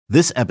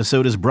This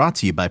episode is brought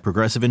to you by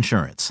Progressive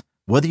Insurance.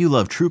 Whether you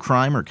love true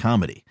crime or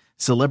comedy,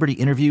 celebrity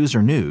interviews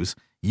or news,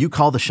 you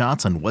call the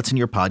shots on what's in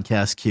your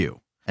podcast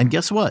queue. And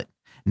guess what?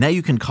 Now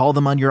you can call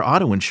them on your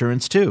auto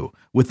insurance too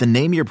with the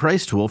Name Your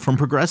Price tool from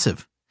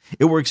Progressive.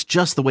 It works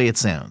just the way it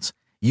sounds.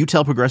 You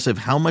tell Progressive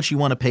how much you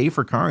want to pay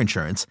for car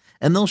insurance,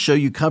 and they'll show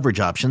you coverage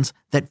options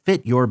that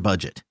fit your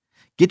budget.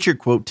 Get your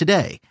quote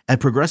today at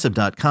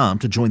Progressive.com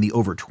to join the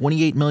over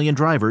 28 million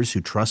drivers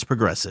who trust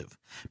Progressive.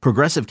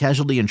 Progressive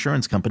Casualty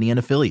Insurance Company and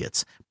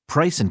Affiliates.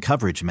 Price and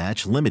coverage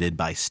match limited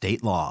by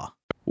state law.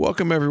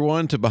 Welcome,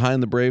 everyone, to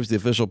Behind the Braves, the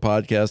official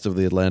podcast of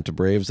the Atlanta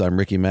Braves. I'm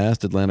Ricky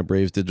Mast, Atlanta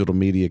Braves Digital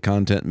Media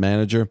Content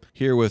Manager,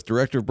 here with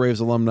Director of Braves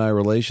Alumni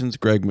Relations,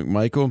 Greg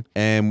McMichael.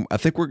 And I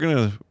think we're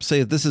going to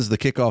say this is the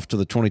kickoff to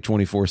the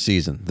 2024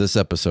 season, this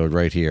episode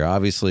right here.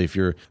 Obviously, if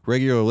you're a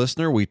regular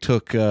listener, we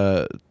took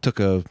a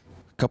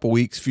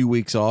few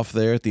weeks off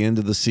there at the end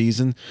of the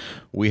season.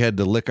 We had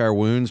to lick our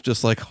wounds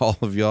just like all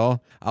of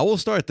y'all. I will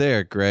start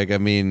there, Greg. I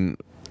mean,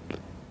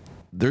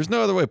 there's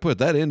no other way to put it.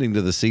 That ending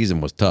to the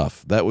season was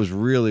tough. That was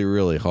really,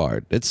 really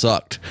hard. It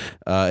sucked.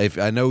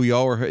 I know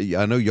y'all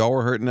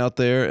were hurting out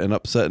there and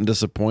upset and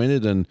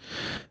disappointed, and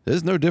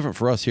it's no different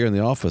for us here in the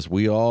office.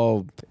 It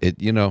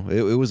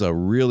was a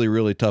really,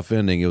 really tough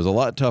ending. It was a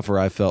lot tougher,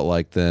 I felt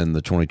like, than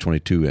the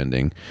 2022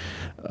 ending.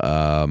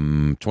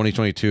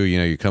 2022,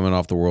 you're coming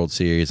off the World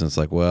Series, and it's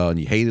like, well, and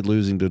you hated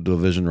losing to a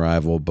division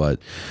rival, but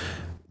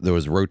there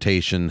was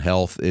rotation,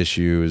 health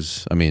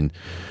issues. I mean,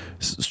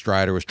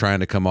 Strider was trying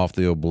to come off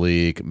the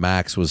oblique.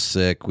 Max was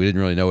sick. We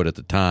didn't really know it at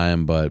the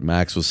time, but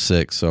Max was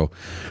sick. So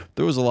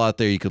there was a lot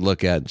there you could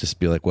look at and just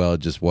be like, well, it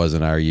just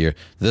wasn't our year.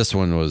 This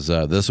one was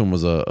it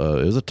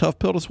was a tough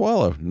pill to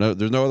swallow. No,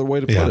 there's no other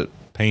way to put it.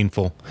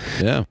 Painful.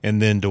 Yeah.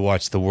 And then to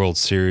watch the World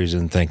Series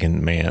and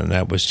thinking, man,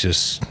 that was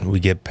just, we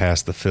get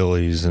past the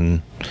Phillies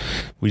and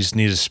we just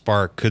need a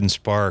spark. Couldn't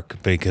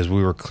spark because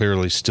we were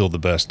clearly still the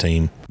best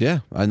team.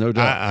 Yeah, I know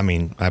that.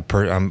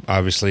 I'm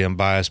obviously I'm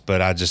biased,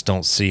 but I just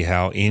don't see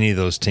how any of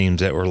those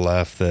teams that were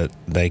left that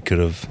they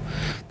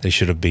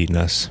should have beaten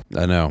us.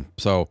 I know.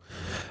 So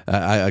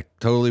I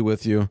totally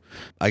with you.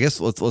 I guess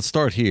let's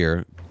start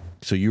here.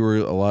 So you were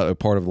a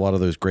part of a lot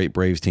of those great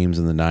Braves teams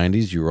in the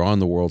 90s. You were on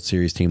the World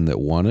Series team that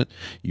won it.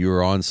 You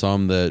were on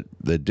some that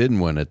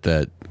didn't win it,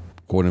 that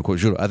quote-unquote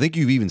should. I think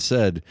you've even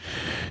said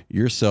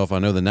yourself, I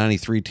know the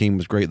 93 team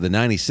was great. The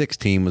 96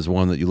 team was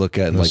one that you look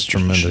at and that's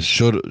tremendous.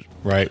 Shoulda,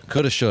 right.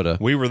 Coulda, shoulda.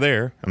 We were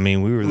there. I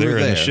mean, we were there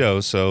in the show.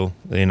 So,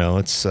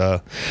 it's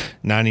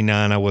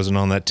 99. I wasn't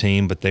on that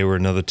team, but they were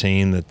another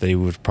team that they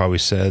would probably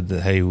said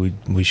that, hey,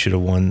 we should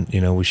have won.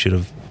 We should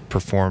have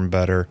perform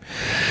better.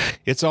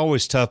 It's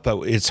always tough,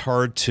 but it's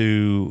hard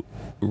to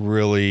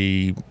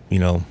really,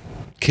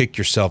 kick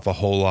yourself a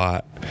whole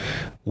lot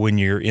when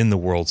you're in the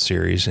World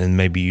Series and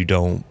maybe you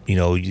don't,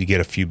 you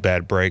get a few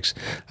bad breaks.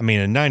 I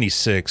mean, in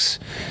 96,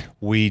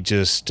 we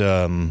just,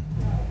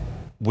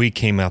 we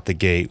came out the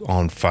gate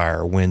on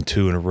fire, win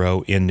 2 in a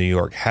row in New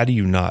York. How do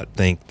you not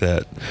think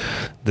that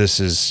this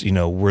is,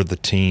 we're the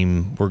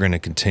team, we're going to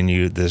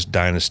continue this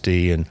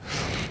dynasty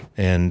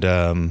and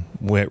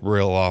went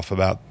real off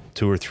about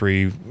 2 or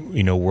 3,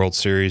 World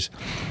Series.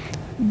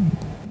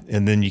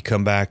 And then you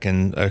come back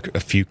and a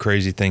few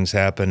crazy things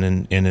happen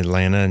in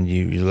Atlanta and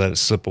you let it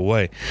slip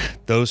away.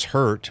 Those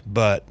hurt,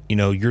 but,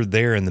 you're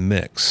there in the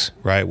mix,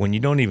 right? When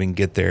you don't even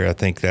get there, I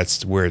think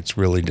that's where it's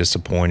really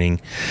disappointing.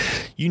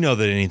 You know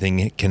that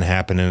anything can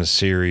happen in a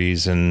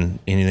series and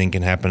anything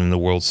can happen in the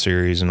World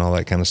Series and all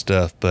that kind of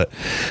stuff. But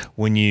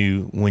when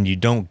you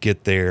don't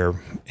get there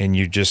and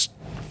you just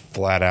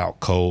flat out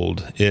cold,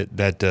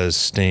 that does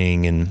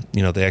sting. And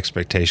the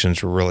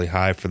expectations were really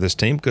high for this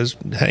team because,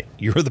 hey,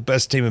 you were the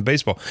best team in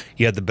baseball.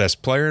 You had the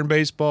best player in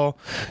baseball,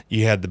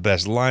 you had the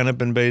best lineup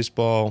in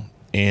baseball,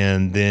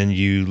 and then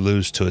you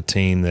lose to a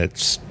team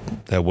that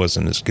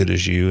wasn't as good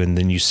as you, and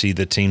then you see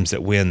the teams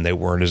that win, they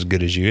weren't as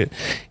good as you.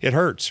 It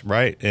hurts,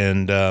 right?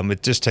 And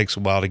it just takes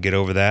a while to get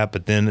over that,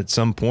 but then at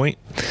some point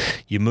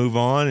you move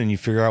on and you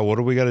figure out, what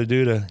do we got to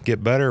do to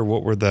get better?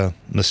 What were the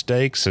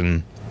mistakes?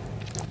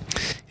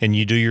 And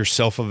you do your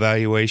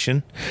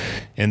self-evaluation,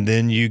 and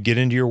then you get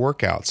into your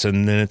workouts,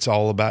 and then it's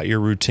all about your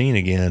routine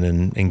again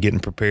and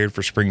getting prepared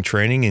for spring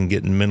training and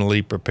getting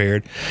mentally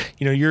prepared.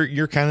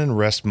 You're kind of in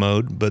rest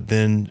mode, but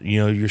then,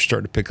 you're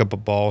starting to pick up a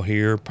ball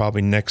here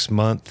probably next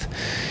month,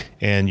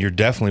 and you're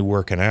definitely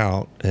working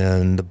out,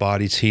 and the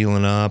body's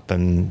healing up,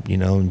 and,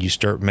 you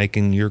start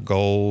making your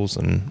goals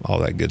and all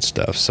that good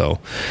stuff. So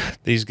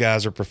these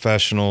guys are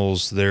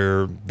professionals.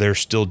 They're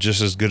still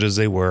just as good as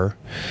they were.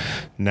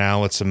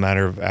 Now it's a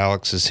matter of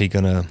Alex, is he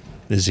gonna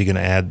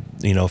add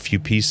a few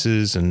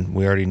pieces, and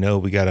we already know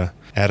we got to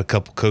add a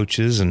couple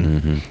coaches,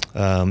 and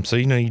so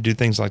you do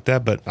things like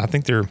that. But I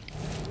think they're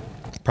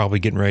probably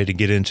getting ready to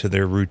get into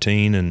their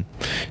routine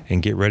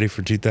and get ready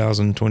for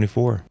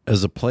 2024.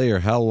 As a player,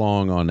 how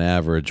long on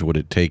average would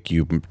it take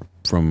you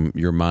from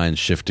your mind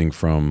shifting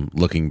from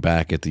looking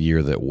back at the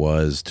year that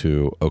was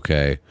to,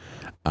 okay,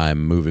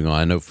 I'm moving on.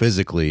 I know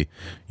physically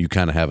you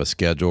kind of have a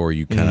schedule, or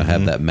you kind of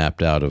have that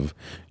mapped out of,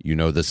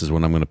 this is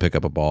when I'm going to pick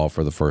up a ball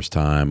for the first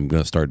time. I'm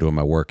going to start doing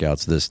my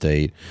workouts this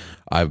date.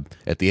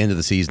 At the end of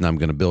the season, I'm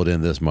going to build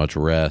in this much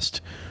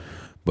rest.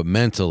 But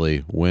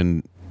mentally,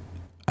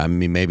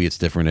 maybe it's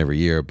different every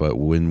year, but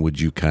when would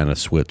you kind of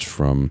switch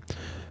from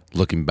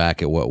looking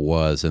back at what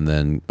was and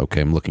then, okay,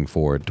 I'm looking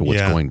forward to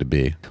what's going to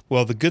be?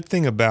 Well, the good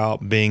thing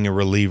about being a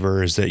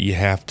reliever is that you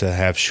have to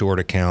have short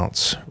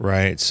accounts,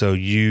 right? So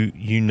you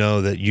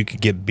know that you could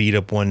get beat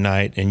up one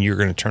night and you're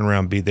going to turn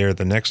around and be there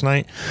the next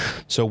night.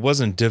 So it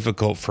wasn't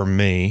difficult for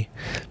me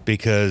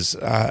because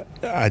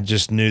I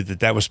just knew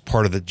that was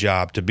part of the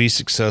job. To be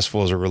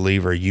successful as a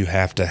reliever, you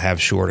have to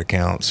have short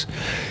accounts.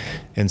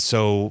 And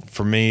so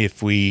for me,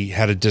 if we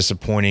had a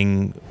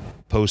disappointing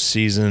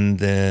postseason,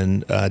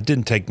 then it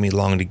didn't take me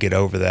long to get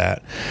over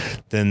that.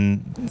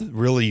 Then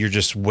really you're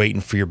just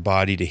waiting for your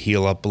body to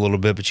heal up a little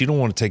bit, but you don't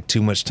want to take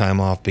too much time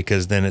off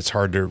because then it's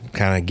hard to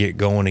kind of get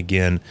going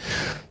again.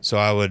 So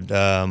I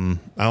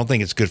don't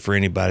think it's good for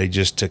anybody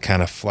just to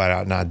kind of flat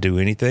out not do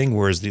anything.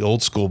 Whereas the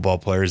old school ball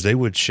players, they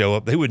would show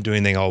up, they wouldn't do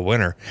anything all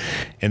winter,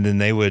 and then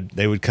they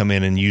would come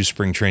in and use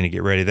spring training to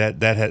get ready.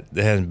 That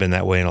hasn't been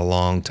that way in a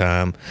long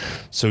time.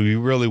 So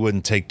you really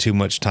wouldn't take too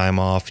much time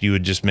off. You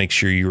would just make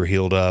sure you were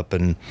healed up,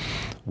 and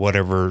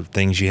whatever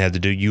things you had to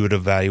do, you would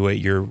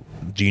evaluate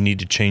do you need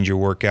to change your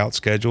workout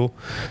schedule,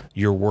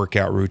 your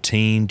workout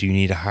routine? Do you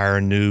need to hire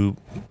a new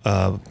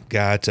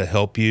guy to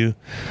help you,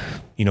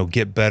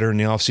 get better in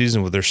the off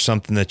season? Well, there's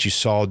something that you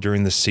saw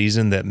during the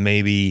season that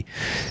maybe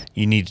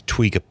you need to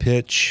tweak a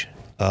pitch.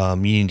 You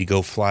need to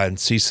go fly and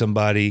see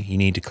somebody. You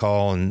need to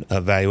call and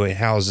evaluate,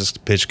 how is this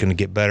pitch going to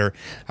get better?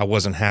 I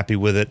wasn't happy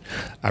with it.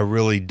 I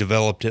really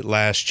developed it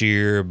last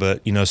year,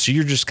 but so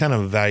you're just kind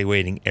of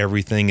evaluating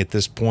everything at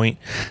this point,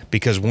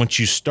 because once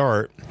you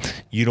start,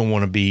 you don't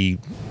want to be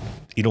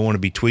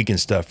tweaking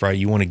stuff, right?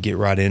 You want to get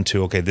right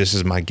into, okay, this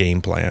is my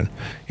game plan,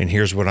 and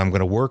here's what I'm going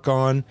to work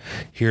on.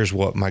 Here's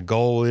what my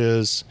goal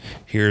is.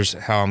 Here's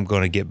how I'm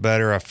going to get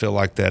better. I feel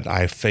like that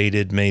I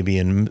faded maybe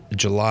in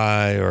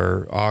July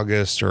or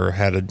August, or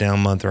had a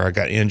down month, or I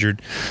got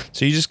injured.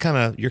 So you're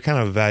kind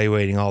of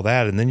evaluating all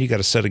that, and then you got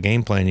to set a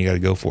game plan. You got to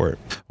go for it.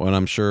 Well,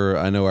 and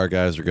I know our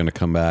guys are going to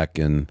come back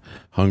and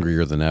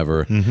hungrier than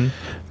ever. Mm-hmm.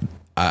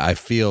 I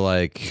feel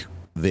like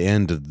the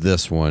end of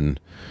this one,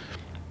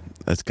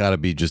 it's got to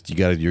be you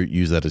got to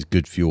use that as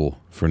good fuel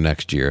for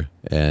next year.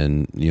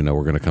 And,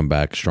 we're going to come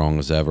back strong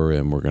as ever,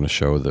 and we're going to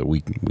show that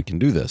we can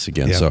do this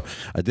again. Yeah. So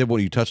I did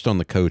what you touched on,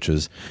 the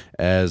coaches.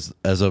 As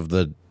of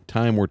the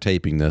time we're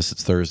taping this,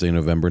 it's Thursday,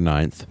 November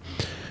 9th.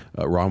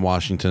 Ron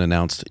Washington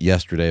announced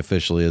yesterday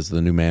officially as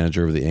the new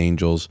manager of the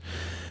Angels.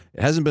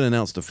 It hasn't been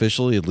announced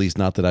officially, at least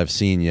not that I've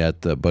seen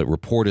yet, but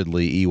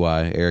reportedly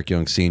EY, Eric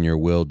Young Sr.,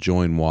 will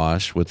join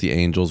Wash with the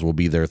Angels, will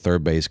be their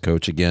third base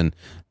coach. Again,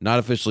 not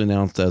officially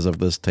announced as of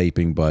this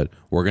taping, but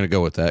we're going to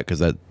go with that because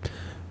that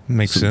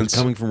makes sense.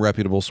 Coming from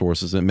reputable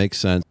sources, it makes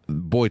sense.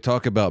 Boy,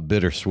 talk about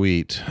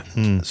bittersweet.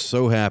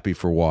 So happy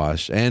for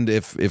Wash. And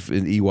if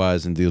EY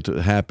is in deal,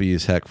 happy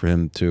as heck for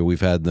him too. We've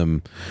had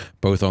them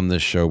both on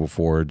this show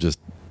before. Just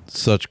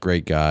such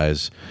great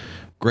guys.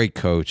 Great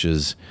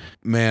coaches.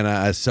 Man,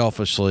 I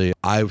selfishly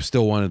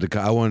wanted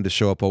to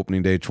show up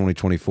opening day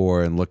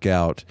 2024 and look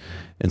out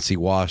and see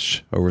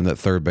Wash over in that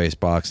third base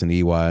box and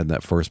EY in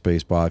that first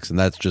base box. And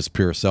that's just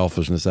pure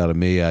selfishness out of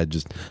me. I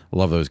just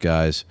love those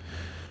guys.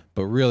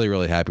 But really,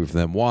 really happy for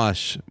them.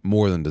 Wash,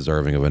 more than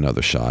deserving of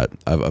another shot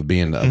of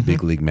being a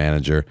big league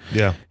manager.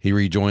 Yeah. He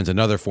rejoins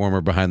another former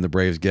Behind the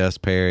Braves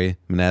guest, Perry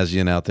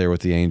Manassian, out there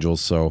with the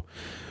Angels. So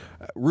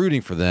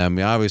rooting for them.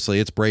 Obviously,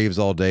 it's Braves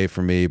all day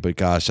for me, but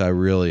gosh, I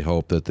really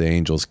hope that the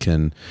Angels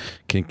can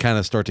kind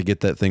of start to get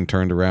that thing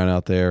turned around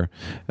out there.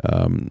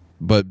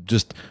 But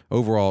just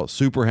overall,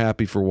 super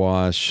happy for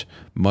Wash.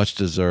 Much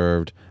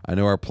deserved. I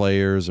know our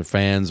players or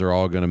fans are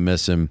all going to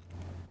miss him.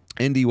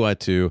 And EY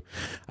too.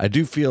 I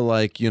do feel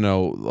like, a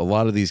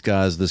lot of these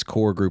guys, this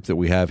core group that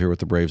we have here with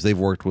the Braves, they've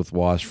worked with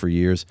Wash for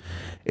years.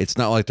 It's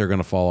not like they're going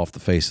to fall off the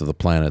face of the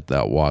planet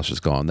that Wash is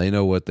gone. They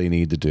know what they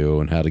need to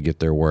do and how to get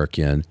their work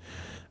in.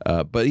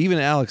 But even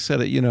Alex said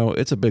it,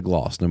 it's a big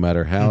loss. No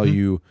matter how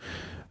you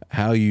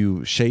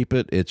shape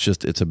it,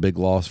 it's a big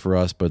loss for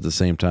us, but at the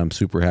same time,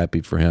 super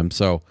happy for him.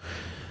 So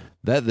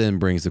that then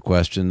brings the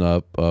question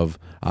up of,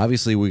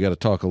 obviously we got to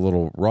talk a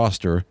little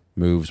roster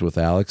moves with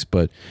Alex,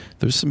 but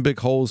there's some big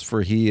holes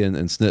for he and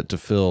Snit to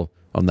fill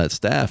on that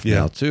staff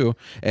now too.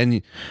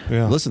 And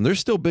listen, there's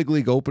still big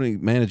league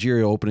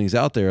managerial openings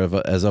out there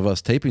as of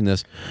us taping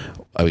this.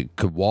 I mean,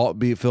 could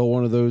Walt fill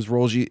one of those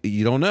roles?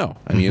 You don't know.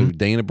 I mean,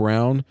 Dana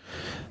Brown.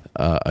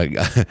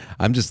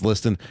 I'm just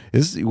listening.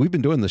 We've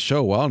been doing this show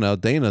a while now.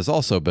 Dana's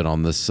also been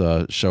on this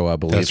show, I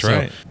believe. That's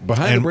right. So,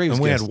 Behind the Braves,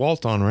 and we had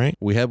Walt on, right?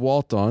 We had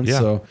Walt on. Yeah.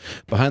 So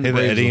Behind the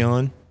Braves, Eddie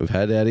on. We've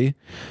had Eddie.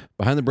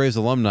 Behind the Braves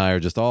alumni are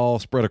just all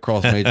spread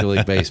across Major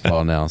League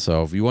Baseball now.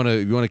 So if you want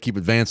to keep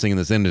advancing in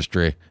this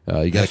industry,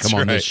 you got to come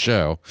on this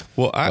show.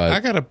 Well, I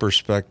got a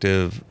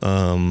perspective.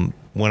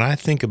 When I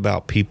think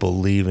about people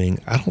leaving,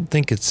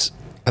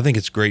 I I think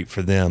it's great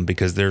for them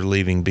because they're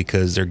leaving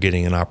because they're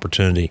getting an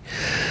opportunity.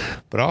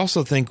 But I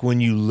also think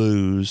when you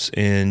lose,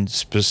 and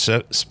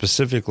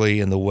specifically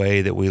in the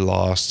way that we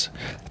lost,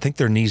 I think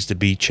there needs to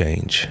be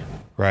change,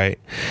 right?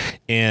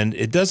 And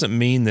it doesn't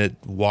mean that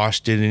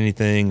Wash did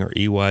anything or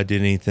EY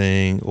did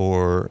anything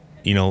or,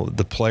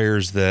 the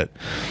players that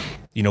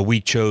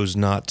we chose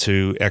not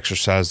to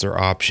exercise their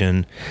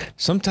option.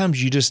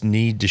 Sometimes you just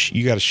need to,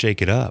 you got to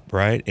shake it up,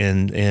 right?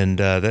 And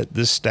that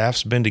this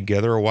staff's been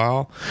together a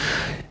while,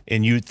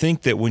 and you'd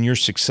think that when you're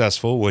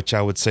successful, which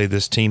I would say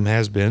this team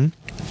has been,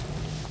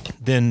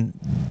 then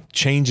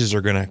changes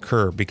are going to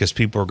occur because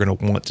people are going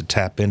to want to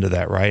tap into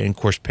that, right? And of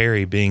course,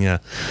 Perry being a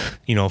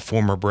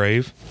former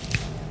Brave,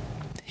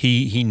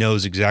 He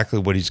knows exactly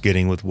what he's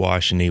getting with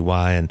Wash and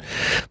EY,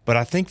 but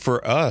I think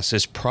for us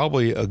it's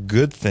probably a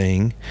good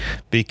thing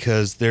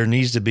because there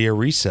needs to be a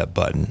reset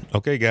button.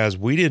 Okay, guys,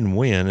 we didn't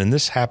win, and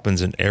this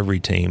happens in every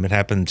team. It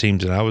happened in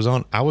teams that I was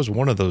on. I was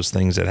one of those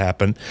things that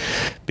happened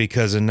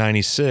because in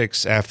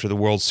 '96, after the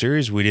World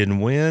Series, we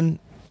didn't win.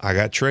 I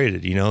got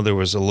traded. There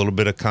was a little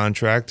bit of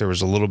contract. There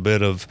was a little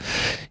bit of,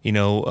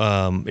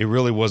 it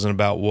really wasn't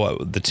about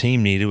what the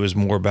team needed. It was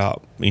more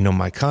about,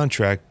 my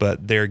contract.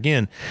 But there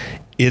again,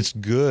 it's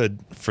good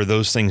for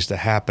those things to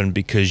happen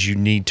because you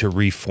need to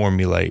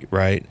reformulate,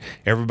 right?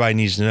 Everybody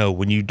needs to know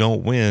when you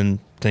don't win,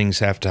 things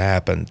have to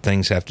happen.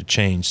 Things have to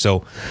change.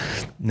 So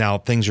now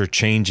things are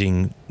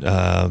changing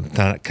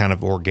kind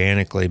of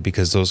organically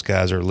because those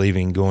guys are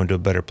leaving, going to a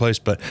better place.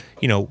 But,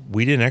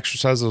 we didn't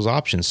exercise those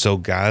options. So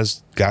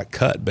guys got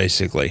cut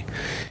basically.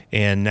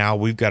 And now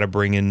we've got to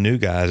bring in new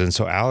guys. And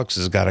so Alex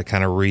has got to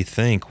kind of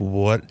rethink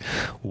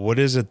what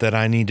is it that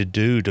I need to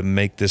do to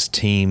make this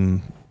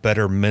team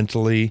better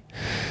mentally,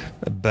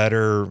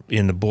 better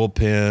in the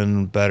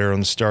bullpen, better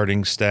on the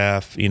starting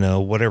staff,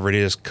 whatever it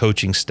is,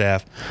 coaching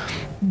staff.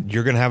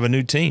 You're going to have a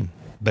new team,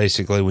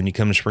 basically, when you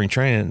come to spring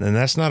training, and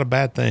that's not a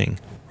bad thing,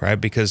 right?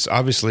 Because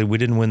obviously we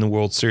didn't win the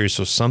World Series,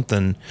 so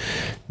something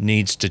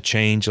needs to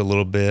change a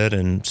little bit,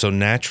 and so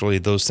naturally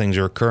those things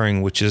are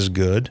occurring, which is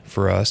good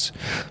for us.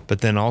 But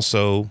then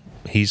also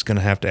he's going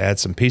to have to add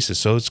some pieces,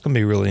 so it's going to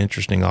be a really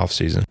interesting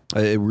offseason.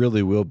 It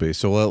really will be.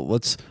 So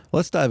let's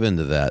dive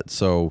into that.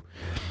 So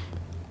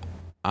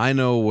I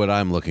know what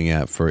I'm looking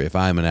at for if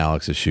I'm in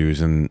Alex's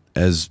shoes, and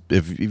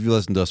if you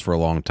listened to us for a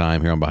long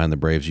time here on Behind the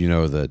Braves, you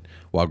know that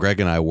while Greg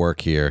and I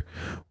work here,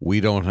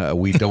 we don't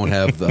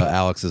have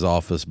Alex's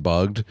office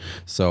bugged.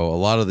 So a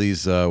lot of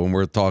these when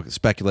we're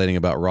speculating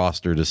about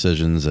roster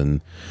decisions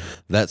and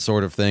that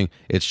sort of thing,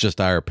 it's just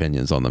our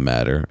opinions on the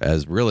matter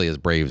as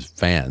Braves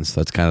fans.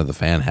 That's kind of the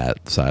fan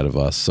hat side of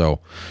us. So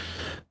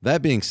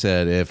that being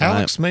said, if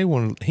Alex may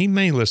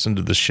listen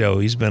to the show.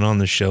 He's been on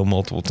the show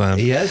multiple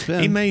times. He has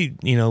been. He may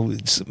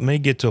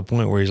get to a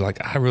point where he's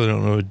like, I really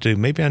don't know what to do.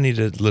 Maybe I need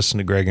to listen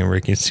to Greg and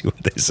Ricky and see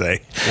what they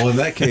say. Well, in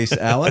that case,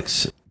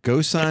 Alex,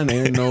 go sign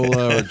Aaron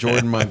Nola or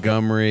Jordan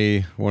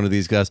Montgomery, one of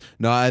these guys.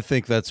 No, I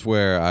think that's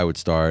where I would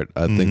start.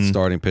 I think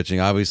starting pitching.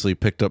 Obviously,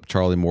 picked up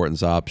Charlie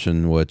Morton's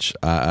option, which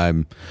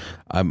I'm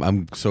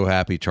so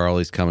happy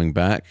Charlie's coming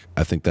back.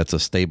 I think that's a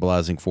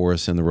stabilizing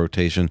force in the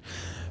rotation.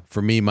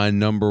 For me, my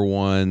number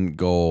one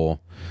goal,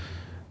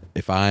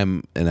 if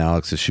I'm in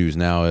Alex's shoes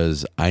now,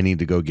 is I need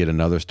to go get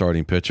another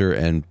starting pitcher.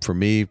 And for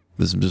me,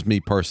 this is just me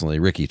personally,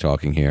 Ricky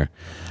talking here,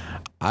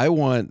 I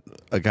want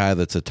a guy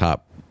that's a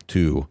top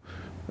 2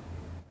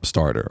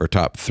 starter or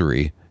top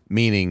 3,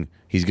 meaning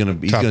you're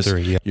going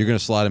to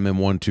slot him in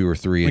 1, 2, or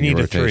 3 in your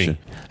rotation.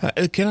 A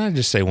 3. Can I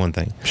just say one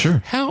thing?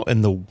 Sure. How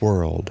in the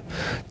world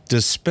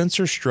does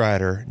Spencer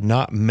Strider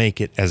not make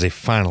it as a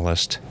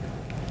finalist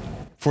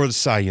for the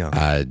Cy Young?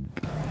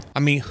 I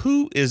mean,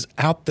 who is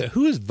out there?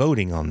 Who is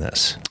voting on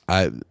this?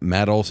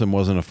 Matt Olson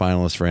wasn't a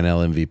finalist for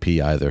NL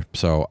MVP either.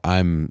 So I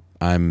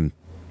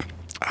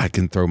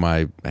can throw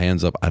my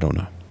hands up. I don't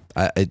know.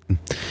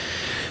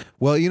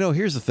 Well,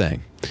 here's the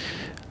thing.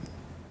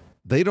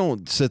 They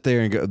don't sit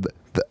there and go.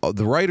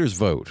 The writers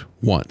vote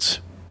once,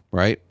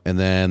 right? And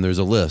then there's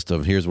a list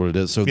of here's what it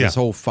is. So this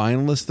whole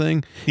finalist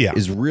thing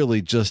is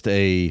really just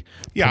a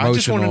I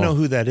just want to know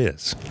who that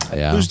is.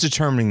 Yeah. Who's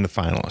determining the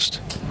finalist?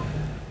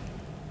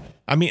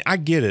 I mean, I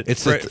get it.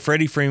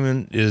 Freddie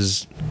Freeman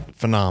is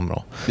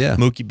phenomenal. Yeah.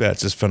 Mookie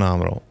Betts is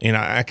phenomenal. And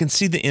I can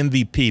see the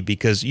MVP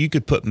because you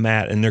could put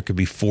Matt and there could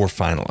be 4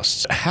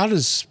 finalists. How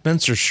does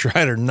Spencer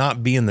Strider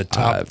not be in the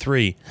top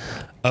 3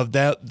 of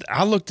that?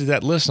 I looked at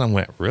that list and I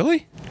went,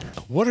 really?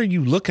 What are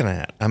you looking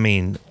at? I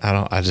mean,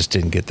 I just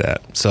didn't get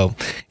that. So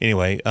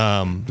anyway,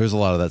 there's a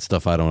lot of that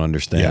stuff I don't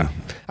understand. Yeah.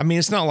 I mean,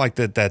 it's not like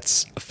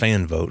that's a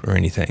fan vote or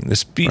anything.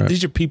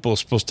 These are people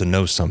supposed to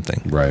know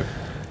something. Right.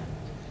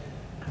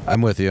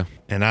 I'm with you.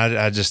 And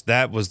I just,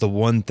 that was the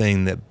one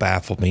thing that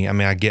baffled me. I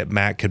mean, I get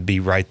Matt could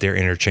be right there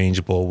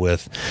interchangeable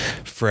with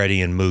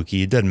Freddie and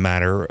Mookie. It doesn't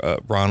matter.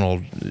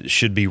 Ronald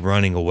should be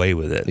running away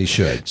with it. He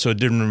should. So it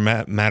didn't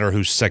matter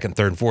who's second,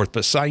 third, and fourth.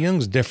 But Cy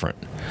Young's different.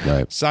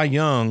 Right. Cy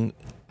Young,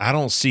 I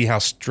don't see how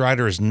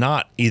Strider is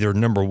not either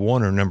number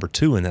 1 or number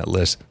 2 in that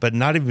list, but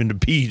not even to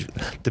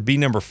be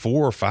number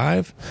 4 or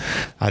 5.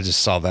 I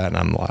just saw that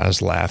and I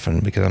was laughing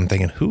because I'm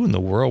thinking, who in the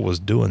world was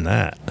doing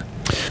that?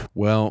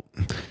 Well,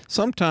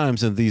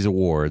 sometimes in these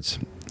awards,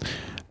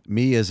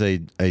 me as a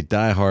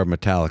diehard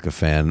Metallica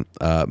fan,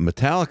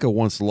 Metallica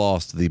once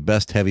lost the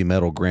Best Heavy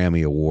Metal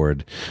Grammy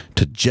Award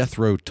to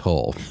Jethro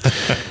Tull.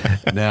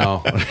 Now,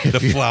 the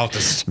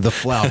flautist. The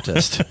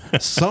flautist.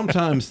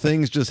 Sometimes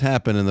things just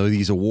happen in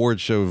these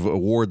awards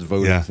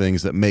voting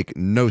things that make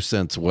no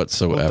sense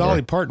whatsoever. Well,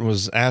 Dolly Parton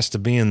was asked to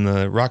be in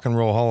the Rock and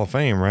Roll Hall of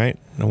Fame, right?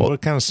 Now,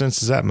 what kind of sense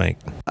does that make?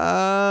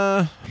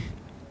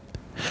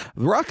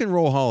 The Rock and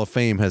Roll Hall of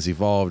Fame has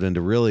evolved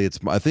into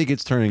I think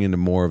it's turning into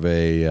more of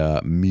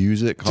a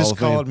music Hall of Fame. Just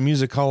call it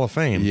Music Hall of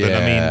Fame. Yeah, but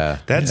I mean,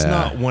 that's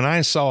not, when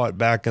I saw it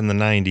back in the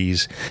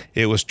 90s,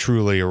 it was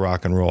truly a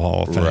Rock and Roll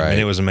Hall of Fame. Right. And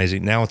it was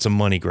amazing. Now it's a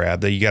money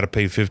grab that you got to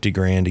pay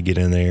 $50,000 to get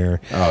in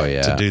there. Oh,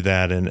 yeah. To do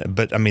that.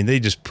 But I mean,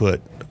 they just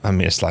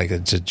it's like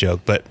it's a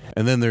joke. But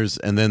and then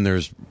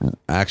there's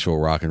actual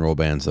rock and roll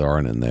bands that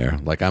aren't in there.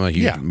 Like I'm a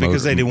huge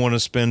because they didn't want to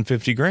spend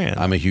 $50,000.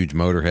 I'm a huge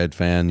Motorhead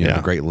fan. You know,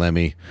 the Great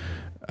Lemmy.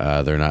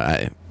 They're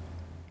not.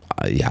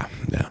 Yeah.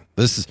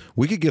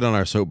 We could get on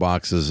our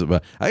soapboxes,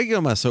 but I could get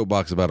on my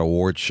soapbox about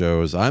award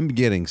shows. I'm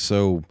getting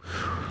so.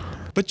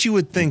 But you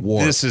would think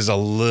this is a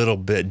little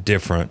bit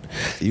different.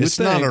 It's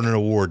not an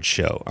award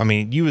show. I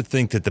mean, you would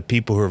think that the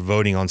people who are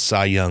voting on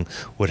Cy Young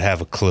would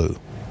have a clue.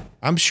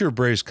 I'm sure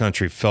Braves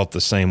Country felt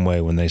the same way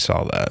when they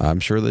saw that.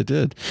 I'm sure they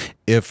did.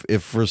 If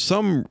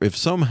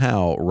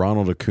somehow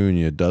Ronald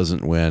Acuna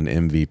doesn't win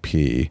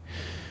MVP,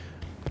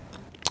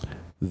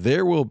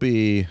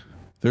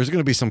 there's going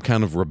to be some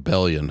kind of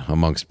rebellion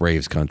amongst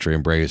Braves Country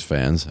and Braves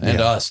fans, and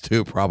us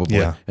too, probably.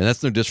 Yeah. And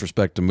that's no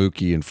disrespect to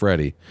Mookie and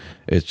Freddie.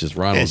 It's just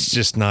Ronald. It's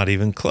just not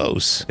even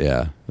close.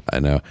 Yeah,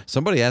 I know.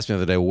 Somebody asked me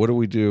the other day, what do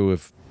we do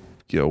if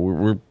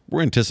we're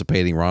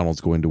anticipating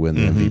Ronald's going to win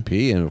the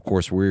MVP, and of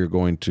course we're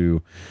going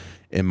to,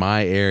 in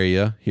my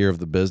area here of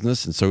the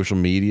business and social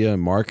media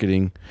and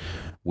marketing,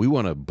 we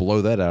want to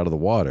blow that out of the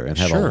water and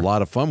have a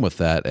lot of fun with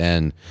that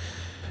and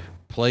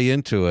play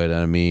into it.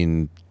 I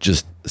mean,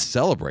 just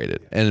celebrate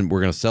it, and we're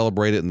going to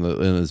celebrate it in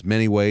as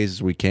many ways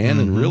as we can,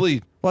 and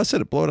really, well, I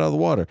said it, blow it out of the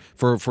water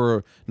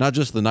for not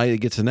just the night it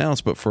gets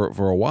announced, but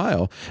for a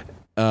while.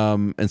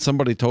 And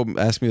somebody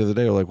asked me the other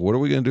day, like, what are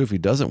we going to do if he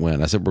doesn't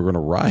win? I said, we're going to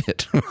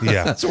riot.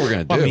 Yeah, that's what we're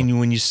going to do. I mean,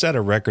 when you set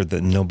a record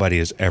that nobody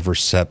has ever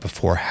set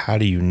before, how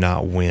do you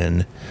not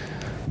win?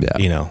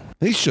 Yeah,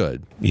 he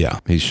should. Yeah,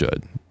 he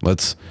should.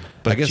 But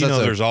I guess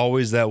there's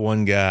always that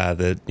one guy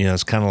that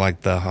it's kind of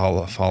like the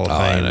Hall of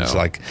Fame. It's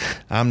like,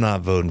 I'm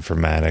not voting for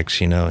Maddox.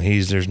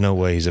 There's no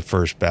way he's a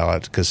first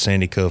ballot because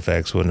Sandy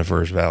Koufax wasn't a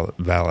first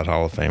ballot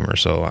Hall of Famer,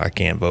 so I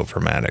can't vote for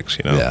Maddox.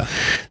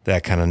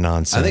 That kind of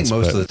nonsense. I think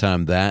most of the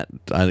time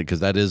because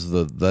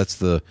that's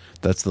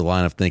the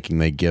line of thinking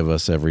they give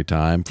us every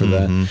time for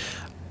that.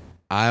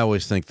 I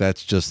always think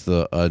that's just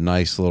a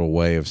nice little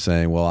way of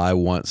saying, well, I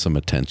want some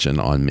attention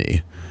on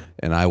me.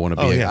 And I want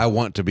to be. I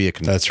want to be a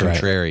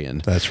contrarian.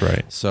 Right. That's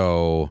right.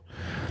 So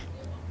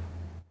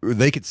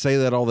they could say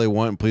that all they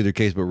want and plead their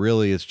case, but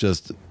really, it's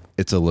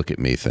a look at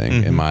me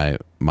thing, in my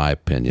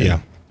opinion.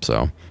 Yeah. So,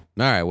 all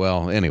right.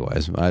 Well,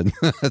 anyways, I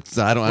don't.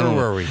 Where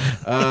were we?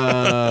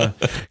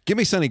 Give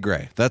me Sonny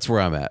Gray. That's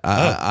where I'm at.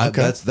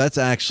 Okay. That's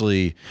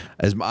actually,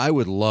 as I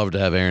would love to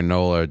have Aaron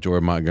Nola or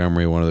Jordan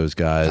Montgomery, one of those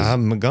guys.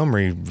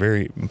 Montgomery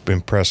very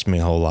impressed me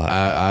a whole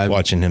lot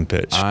watching him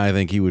pitch. I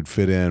think he would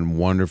fit in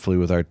wonderfully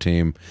with our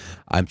team.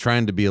 I'm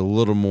trying to be a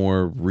little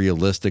more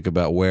realistic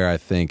about where I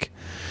think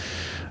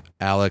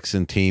Alex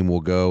and team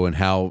will go and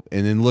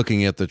then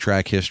looking at the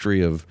track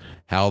history of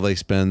how they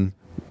spend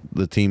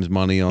the team's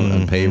money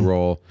on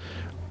payroll.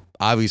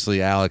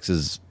 Obviously, Alex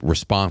is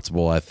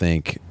responsible, I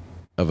think,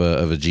 of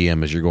a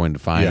GM as you're going to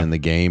find in the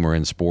game or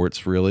in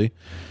sports, really.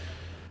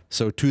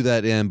 So to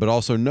that end, but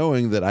also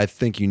knowing that I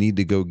think you need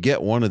to go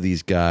get one of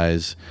these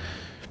guys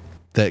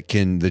that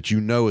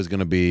is going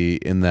to be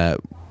in that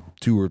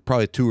two or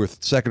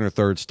second or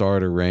third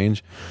starter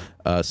range.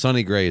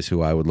 Sonny Gray is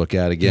who I would look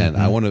at again.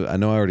 I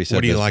know I already said.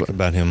 What do you this, like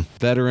about him?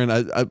 Veteran.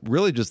 I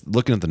really just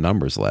looking at the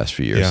numbers the last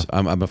few years. Yeah.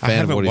 I'm a fan of what he's done. I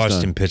haven't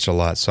watched him pitch a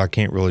lot, so I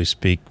can't really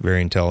speak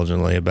very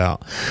intelligently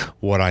about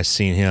what I've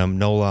seen him.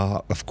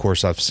 Nola, of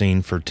course, I've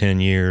seen for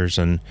 10 years,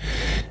 and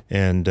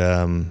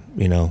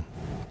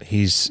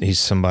he's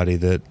somebody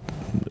that.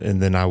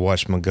 And then I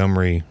watched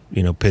Montgomery,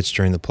 pitch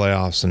during the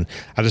playoffs, and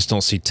I just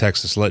don't see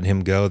Texas letting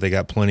him go. They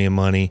got plenty of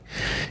money,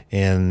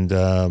 and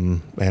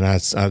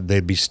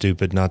they'd be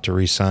stupid not to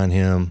re-sign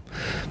him.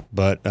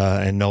 But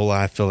and Nola,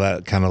 I feel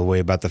that kind of way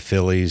about the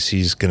Phillies.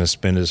 He's going to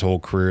spend his whole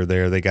career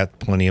there. They got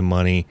plenty of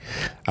money.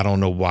 I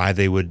don't know why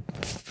they would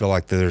feel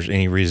like there's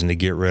any reason to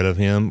get rid of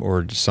him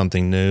or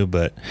something new,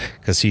 but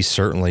because he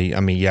certainly,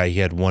 he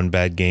had one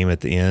bad game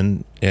at the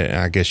end.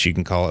 I guess you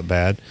can call it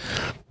bad,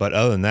 but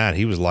other than that,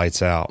 he was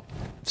lights out.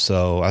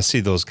 So I see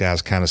those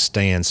guys kind of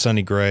staying.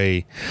 Sonny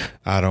Gray,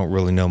 I don't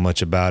really know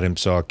much about him,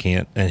 so I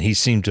can't. And he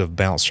seemed to have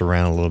bounced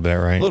around a little bit,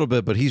 right? A little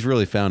bit, but he's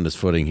really found his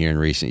footing here in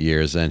recent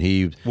years. And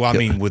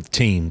with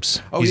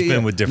teams. He's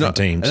been with different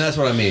teams. And that's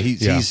what I mean.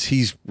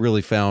 He's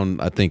really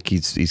found, I think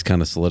he's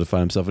kind of solidified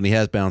himself, and he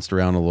has bounced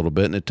around a little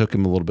bit, and it took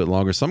him a little bit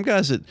longer. Some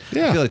guys that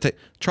I feel like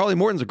Charlie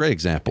Morton's a great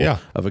example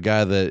of a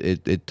guy that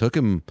it took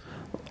him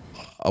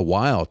a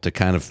while to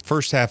kind of.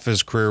 First half of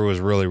his career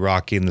was really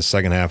rocky, and the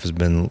second half has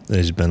been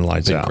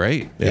lights out.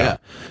 Great, yeah.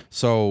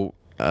 So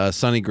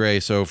Sonny Gray.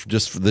 So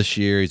just for this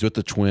year, he's with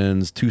the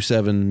Twins,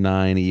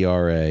 2.79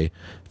 ERA. I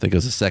think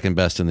it's the second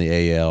best in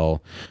the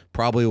AL.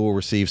 Probably will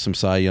receive some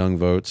Cy Young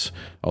votes.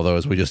 Although,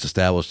 as we just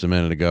established a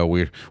minute ago,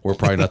 we're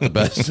probably not the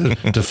best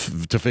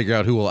to figure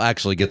out who will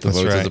actually get the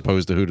votes as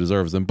opposed to who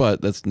deserves them.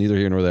 But that's neither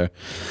here nor there.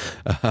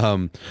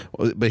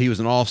 But he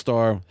was an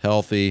all-star,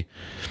 healthy.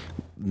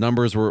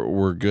 Numbers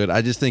were good.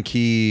 I just think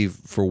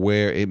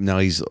now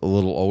he's a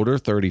little older,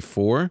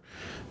 34,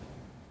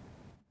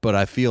 but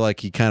I feel like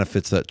he kind of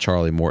fits that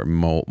Charlie Morton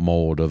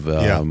mold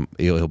of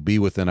he'll be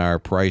within our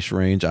price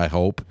range. I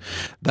hope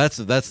that's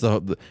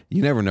the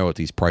you never know with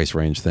these price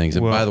range things.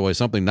 And by the way,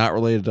 something not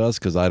related to us,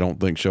 because I don't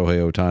think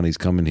Shohei Ohtani's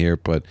coming here,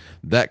 but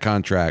that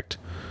contract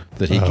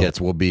that he gets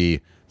will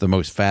be the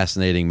most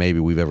fascinating maybe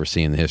we've ever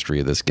seen in the history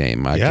of this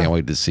game. I can't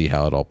wait to see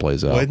how it all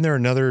plays out. Well, isn't there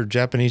another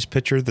Japanese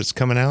pitcher that's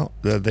coming out?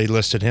 They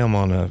listed him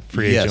on a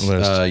free agent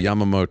list.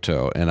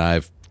 Yamamoto, and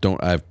I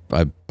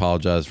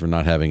apologize for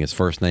not having his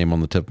first name on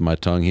the tip of my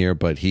tongue here,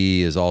 but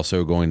he is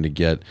also going to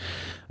get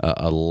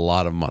a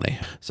lot of money.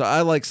 So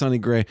I like Sonny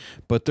Gray,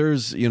 but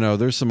there's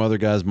some other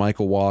guys,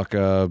 Michael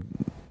Wacha.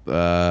 There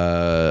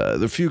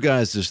are a few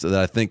guys just that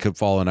I think could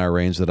fall in our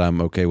range that I'm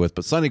okay with,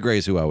 but Sonny Gray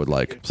is who I would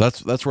like. So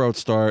that's where I would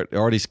start.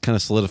 Already kind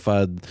of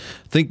solidified.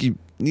 I think you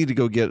need to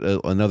go get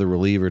another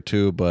reliever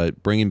too,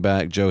 but bringing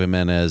back Joe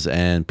Jimenez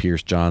and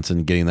Pierce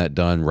Johnson, getting that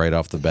done right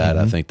off the bat,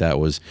 I think that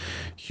was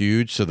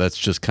huge. So that's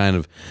just kind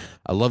of,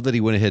 I love that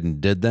he went ahead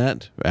and did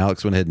that.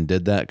 Alex went ahead and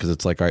did that, because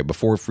it's like, all right,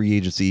 before free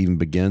agency even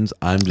begins,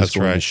 I'm just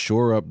going to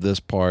shore up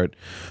this part,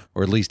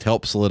 or at least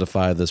help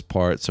solidify this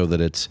part, so that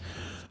it's,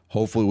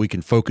 hopefully we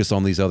can focus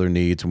on these other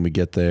needs when we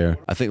get there.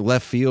 I think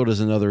left field is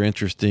another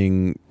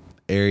interesting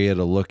area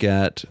to look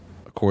at,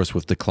 of course,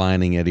 with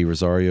declining Eddie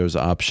Rosario's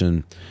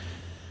option.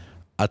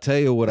 I'll tell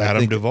you what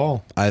Adam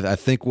Duvall. I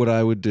think what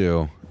I would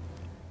do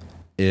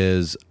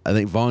is, I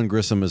think Vaughn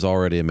Grissom is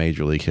already a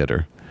major league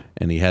hitter,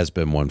 and he has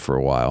been one for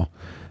a while,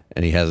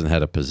 and he hasn't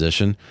had a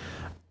position.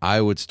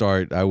 I would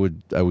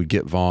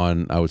get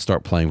Vaughn. I would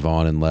start playing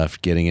Vaughn in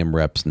left, getting him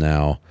reps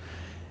now.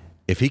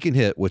 If he can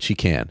hit, which he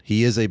can,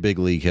 he is a big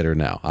league hitter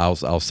now.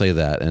 I'll say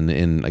that.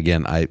 And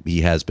again,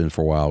 he has been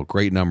for a while.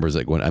 Great numbers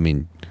at Gwinnett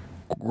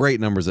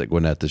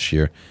this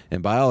year.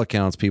 And by all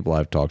accounts, people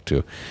I've talked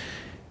to,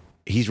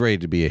 he's ready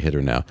to be a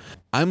hitter now.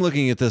 I'm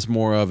looking at this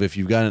more of, if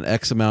you've got an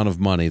X amount of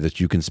money that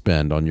you can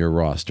spend on your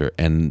roster,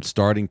 and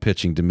starting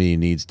pitching to me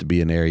needs to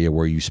be an area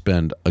where you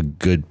spend a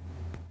good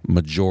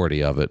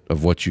majority of it,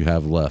 of what you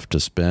have left to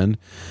spend.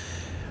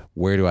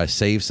 Where do I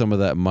save some of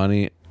that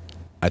money?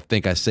 I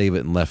think I save it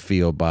in left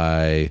field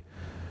by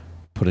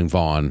putting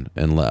Vaughn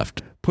in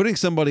left. Putting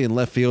somebody in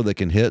left field that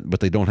can hit,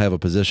 but they don't have a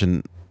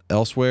position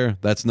elsewhere,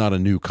 that's not a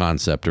new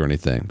concept or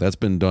anything. That's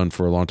been done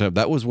for a long time.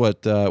 That was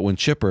what when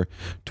Chipper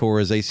tore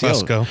his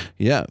ACL. Klesko.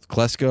 Yeah,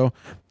 Klesko.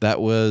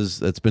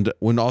 That's been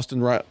when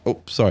Austin Riley.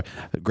 Oh, sorry.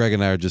 Greg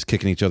and I are just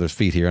kicking each other's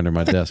feet here under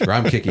my desk, or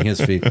I'm kicking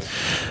his feet.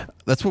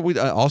 That's what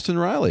Austin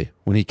Riley,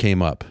 when he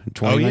came up in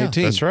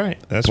 2019. Oh, yeah,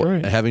 that's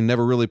right. Having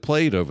never really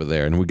played over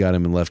there, and we got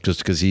him in left just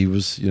because he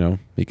was,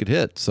 he could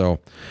hit. So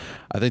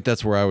I think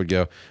that's where I would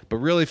go. But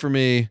really, for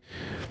me,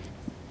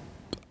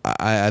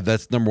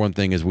 that's number one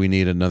thing, is we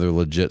need another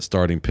legit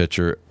starting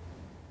pitcher.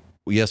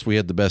 Yes, we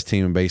had the best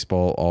team in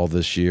baseball all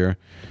this year,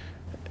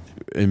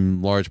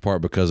 in large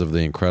part because of the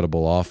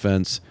incredible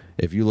offense.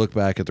 If you look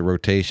back at the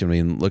rotation, I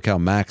mean, look how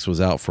Max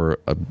was out for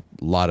a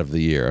lot of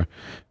the year.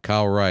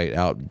 Kyle Wright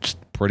out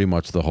pretty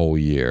much the whole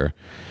year.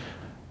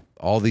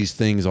 All these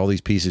things, all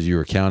these pieces you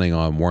were counting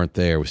on weren't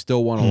there. We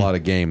still won a lot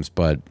of games,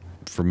 but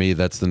for me,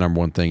 that's the number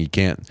one thing. You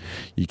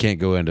can't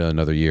go into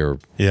another year.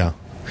 Yeah.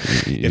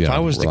 If I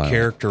was to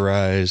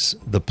characterize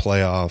the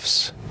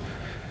playoffs.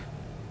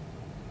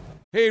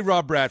 Hey,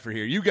 Rob Bradford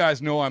here. You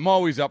guys know I'm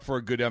always up for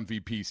a good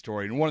MVP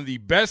story, and one of the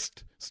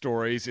best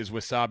stories is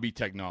Wasabi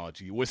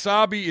Technology.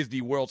 Wasabi is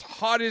the world's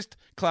hottest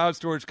cloud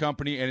storage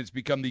company, and it's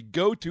become the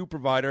go-to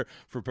provider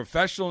for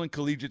professional and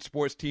collegiate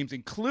sports teams,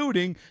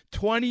 including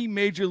 20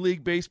 Major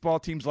League Baseball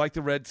teams like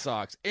the Red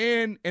Sox,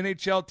 and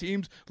NHL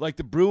teams like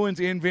the Bruins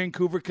and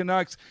Vancouver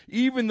Canucks.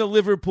 Even the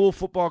Liverpool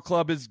Football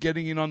Club is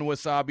getting in on the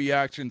Wasabi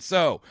action.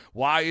 So,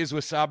 why is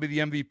Wasabi the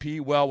MVP?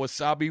 Well,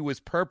 Wasabi was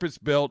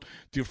purpose-built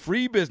to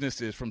free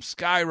businesses from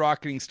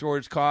skyrocketing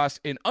storage costs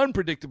and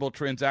unpredictable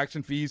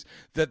transaction fees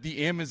that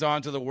the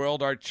Amazons of of the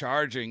world are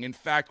charging. In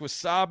fact,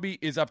 Wasabi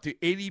is up to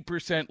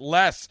 80%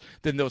 less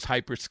than those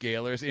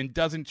hyperscalers and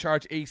doesn't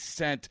charge a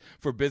cent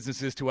for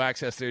businesses to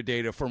access their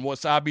data. From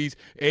Wasabi's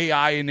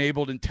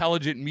AI-enabled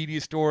intelligent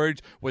media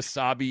storage,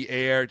 Wasabi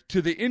Air,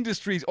 to the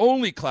industry's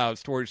only cloud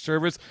storage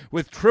service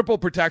with triple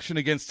protection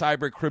against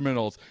cyber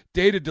criminals,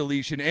 data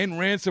deletion, and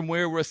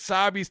ransomware,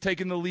 Wasabi's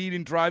taken the lead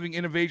in driving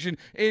innovation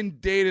in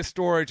data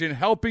storage and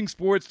helping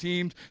sports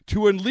teams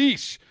to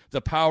unleash the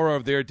power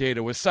of their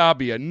data.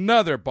 Wasabi,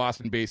 another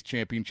Boston-based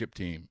championship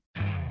team.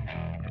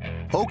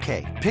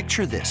 Okay,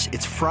 picture this.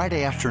 It's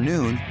Friday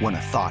afternoon when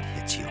a thought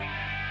hits you.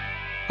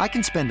 I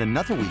can spend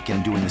another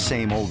weekend doing the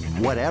same old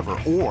whatever,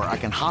 or I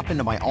can hop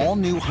into my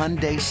all-new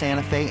Hyundai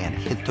Santa Fe and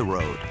hit the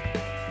road.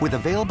 With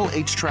available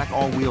H-Track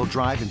all-wheel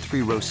drive and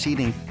 3-row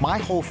seating, my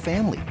whole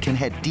family can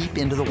head deep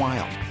into the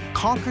wild.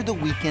 Conquer the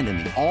weekend in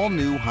the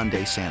all-new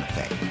Hyundai Santa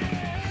Fe.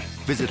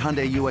 Visit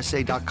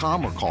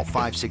HyundaiUSA.com or call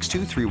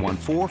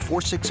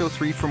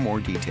 562-314-4603 for more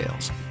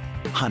details.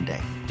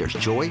 Hyundai, there's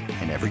joy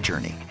in every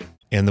journey.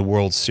 In the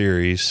World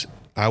Series,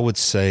 I would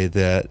say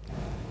that,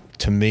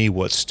 to me,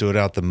 what stood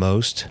out the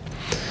most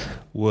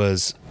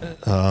was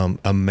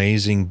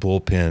amazing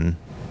bullpen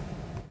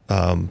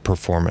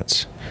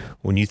performance.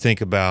 When you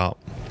think about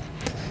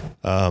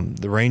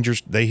the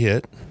Rangers, they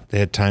had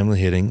timely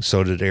hitting,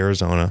 so did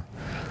Arizona.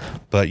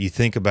 But you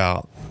think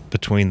about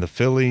between the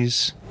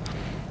Phillies,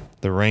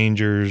 the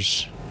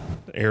Rangers,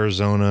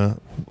 Arizona,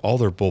 all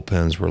their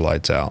bullpens were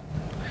lights out.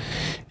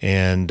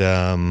 And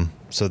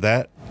so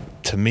that,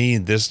 to me,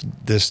 this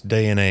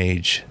day and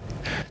age,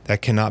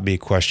 that cannot be a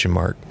question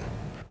mark,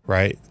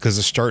 right? Because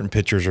the starting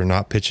pitchers are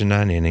not pitching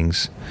 9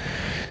 innings.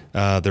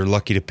 They're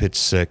lucky to pitch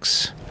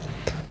 6.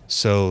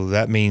 So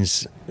that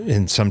means,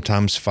 and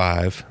sometimes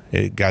 5.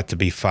 It got to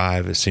be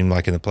 5, it seemed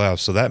like, in the playoffs.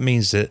 So that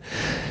means that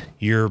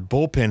your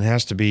bullpen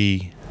has to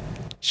be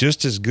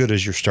just as good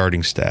as your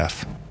starting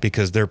staff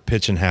because they're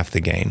pitching half the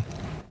game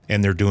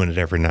and they're doing it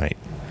every night.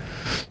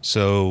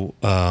 So,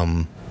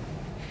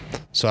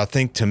 so I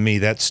think, to me,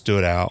 that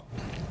stood out.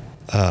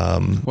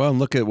 Well, and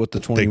look at what the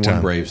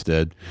 21 Braves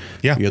did.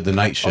 Yeah, you had the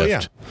night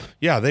shift.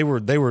 Yeah, they were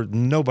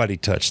nobody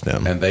touched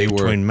them, and they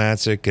between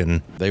Matzik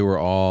and they were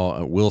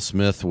all. Will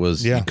Smith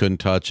was you couldn't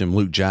touch him.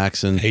 Luke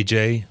Jackson,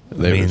 AJ,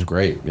 was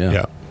great.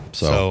 Yeah.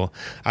 So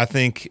I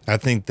think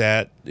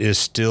that is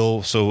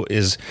still so.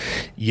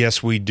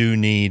 Yes, we do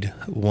need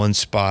one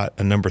spot,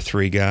 a number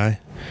 3 guy.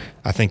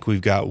 I think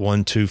we've got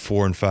 1, 2,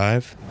 4, and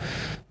 5,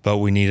 but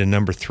we need a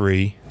number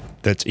 3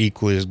 that's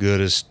equally as good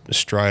as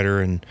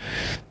Strider and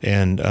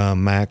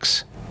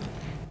Max.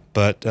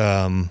 But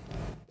and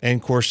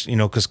of course,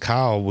 because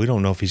Kyle, we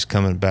don't know if he's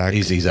coming back.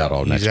 He's out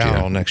all next year. He's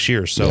out all next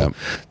year. So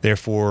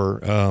therefore,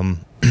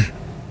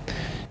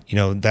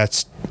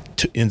 that's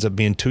ends up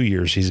being 2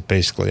 years. He's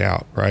basically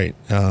out, right?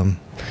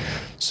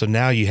 So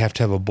now you have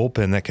to have a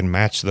bullpen that can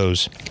match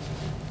those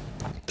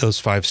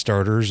 5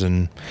 starters,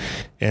 and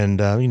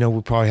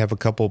we probably have a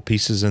couple of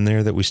pieces in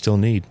there that we still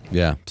need.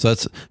 Yeah. So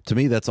that's, to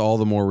me, that's all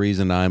the more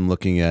reason I'm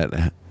looking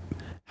at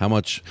how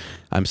much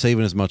I'm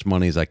saving as much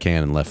money as I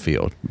can in left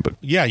field. But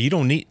yeah, you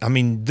don't need. I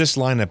mean, this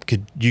lineup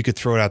you could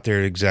throw it out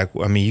there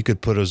exactly. I mean, you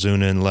could put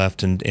Ozuna in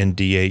left and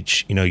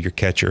DH, your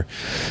catcher,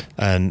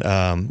 and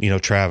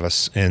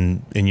Travis,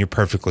 and you're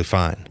perfectly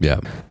fine.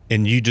 Yeah.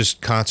 And you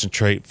just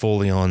concentrate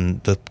fully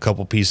on the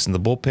couple pieces in the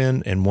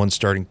bullpen and one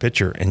starting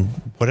pitcher. And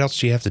what else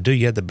do you have to do?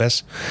 You had the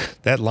best.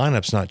 That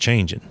lineup's not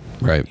changing.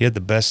 Right. You had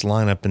the best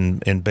lineup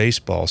in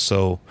baseball.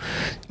 So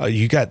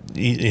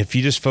if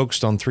you just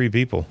focused on 3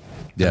 people.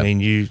 Yeah. I mean,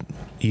 you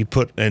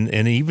put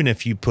and even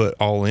if you put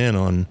all in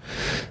on,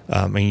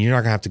 you're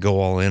not gonna have to go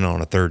all in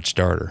on a 3rd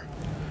starter,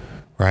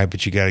 right?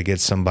 But you got to get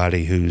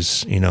somebody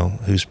who's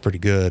pretty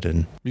good,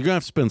 and you're gonna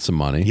have to spend some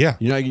money. Yeah,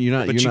 you're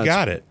not. But you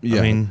got it. Yeah.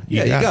 I mean,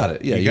 you got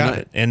it. Yeah, you got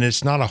it. And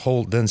it's not a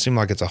whole. Doesn't seem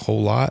like it's a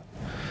whole lot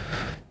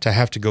to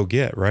have to go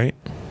get, right?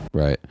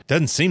 Right.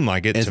 Doesn't seem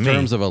like it in to me. In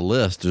terms of a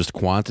list, just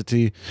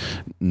quantity,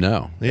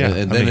 no. Yeah,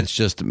 and then it's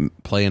just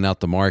playing out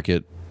the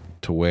market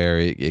to where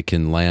it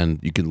can land.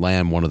 You can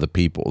land one of the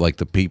people, like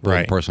the people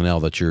and personnel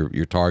that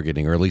you're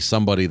targeting, or at least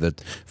somebody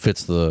that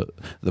fits the mold of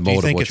what you're looking for. Do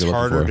you think it's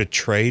harder to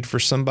trade for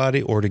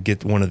somebody or to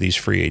get one of these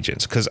free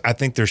agents? Because I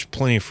think there's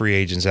plenty of free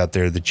agents out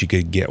there that you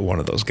could get one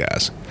of those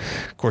guys.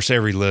 Of course,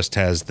 every list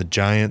has the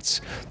Giants,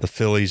 the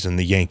Phillies, and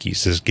the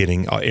Yankees is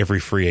getting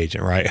every free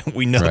agent, right?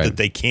 We know that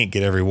they can't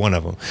get every one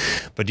of them.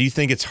 But do you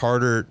think it's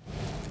harder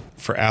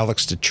for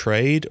Alex to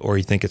trade, or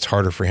you think it's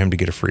harder for him to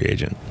get a free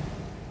agent?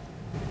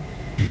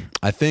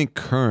 I think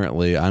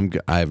currently I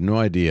have no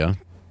idea,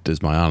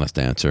 is my honest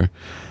answer.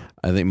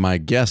 I think my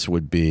guess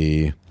would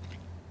be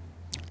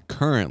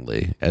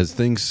currently, as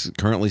things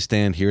currently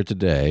stand here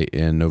today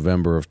in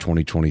November of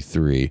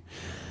 2023,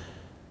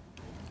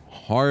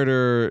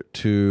 harder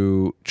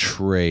to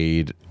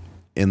trade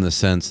in the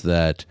sense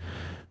that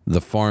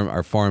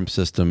our farm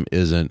system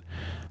isn't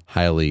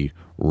highly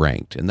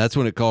ranked. And that's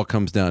when it all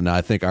comes down. Now,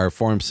 I think our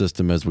farm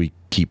system, as we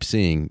keep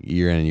seeing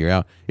year in and year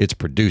out, it's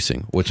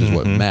producing, which is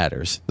what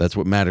matters. That's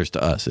what matters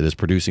to us. It is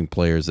producing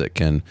players that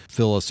can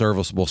fill a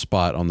serviceable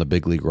spot on the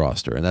big league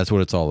roster. And that's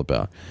what it's all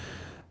about.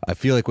 I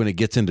feel like when it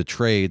gets into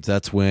trades,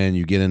 that's when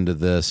you get into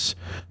this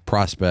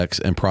prospects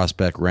and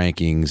prospect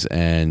rankings,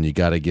 and you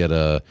got to get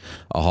a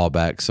haul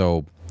back.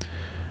 So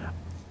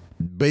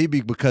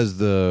maybe because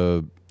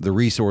the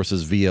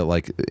resources via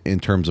like in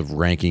terms of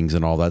rankings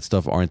and all that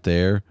stuff aren't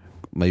there,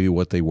 maybe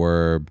what they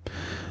were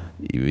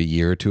a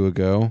year or two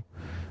ago,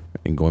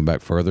 and going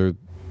back further,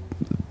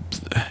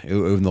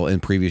 even though in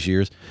previous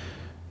years.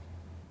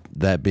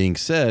 That being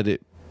said, in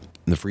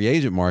the free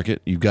agent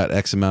market, you've got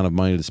X amount of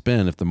money to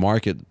spend. If the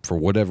market, for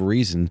whatever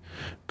reason,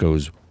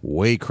 goes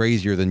way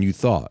crazier than you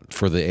thought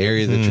for the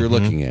area that you're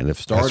looking at, if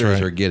starters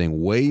are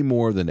getting way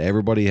more than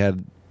everybody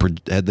had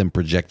them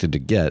projected to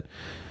get,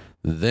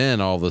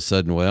 then all of a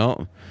sudden,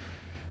 well,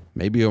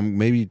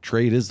 maybe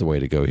trade is the way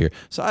to go here.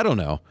 So I don't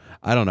know.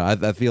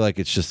 I feel like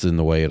it's just in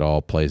the way it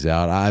all plays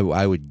out.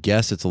 I would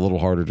guess it's a little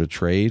harder to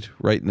trade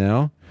right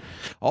now.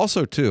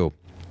 Also, too,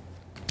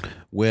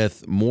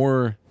 with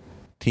more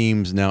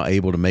teams now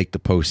able to make the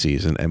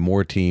postseason and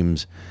more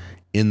teams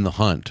in the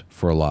hunt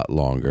for a lot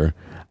longer,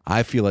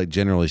 I feel like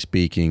generally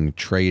speaking,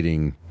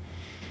 trading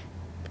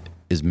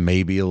is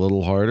maybe a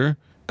little harder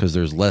because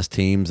there's less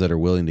teams that are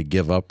willing to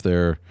give up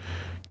their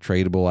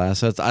tradable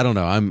assets. I don't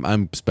know.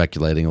 I'm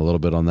speculating a little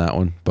bit on that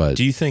one, but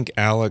do you think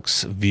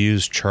Alex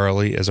views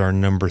Charlie as our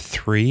number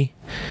 3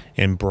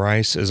 and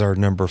Bryce as our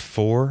number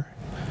 4,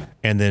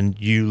 and then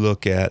you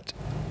look at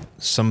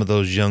some of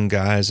those young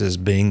guys as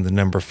being the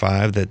number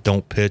 5 that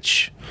don't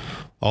pitch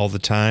all the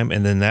time,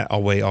 and then that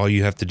way all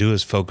you have to do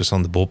is focus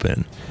on the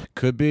bullpen?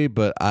 Could be,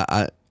 but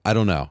I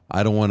don't know.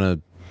 I don't want to.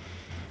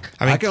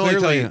 I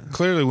mean,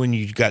 clearly when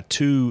you got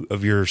 2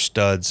 of your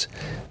studs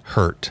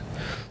hurt,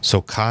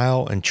 so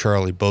Kyle and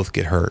Charlie both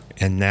get hurt,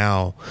 and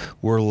now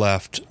we're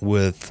left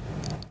with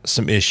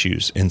some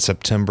issues in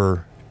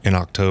September and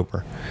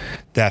October.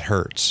 That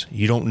hurts.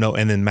 You don't know,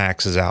 and then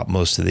Max is out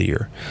most of the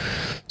year.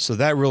 So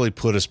that really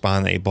put us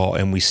behind the 8 ball,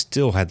 and we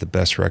still had the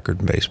best record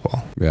in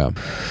baseball. Yeah.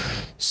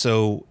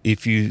 So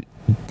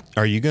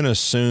are you going to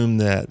assume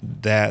that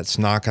that's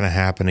not going to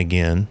happen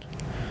again,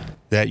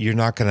 that you're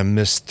not going to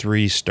miss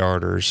 3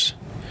 starters,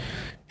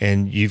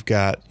 and you've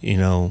got,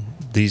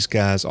 these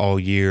guys all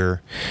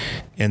year,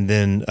 and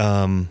then,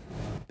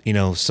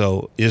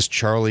 so is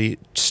Charlie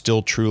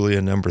still truly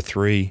a number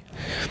 3?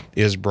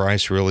 Is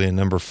Bryce really a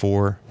number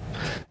 4?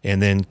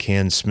 And then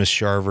can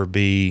Smith-Shawver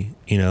be,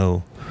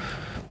 a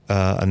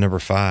number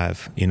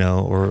 5,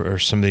 or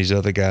some of these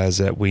other guys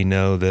that we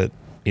know that,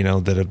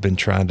 that have been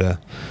trying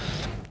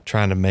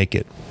to make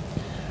it.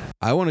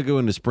 I want to go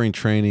into spring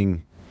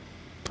training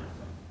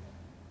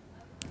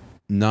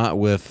not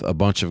with a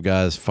bunch of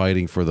guys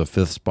fighting for the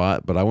 5th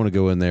spot, but I want to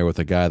go in there with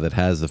a guy that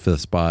has the 5th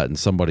spot, and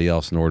somebody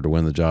else, in order to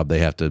win the job, they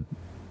have to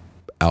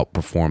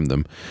outperform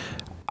them.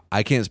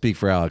 I can't speak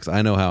for Alex.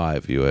 I know how I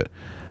view it.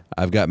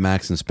 I've got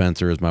Max and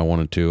Spencer as my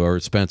 1 and 2, or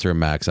Spencer and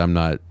Max. I'm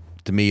not,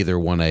 to me, they're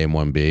 1A and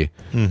 1B.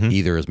 Mm-hmm.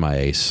 Either is my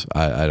ace.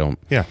 I don't.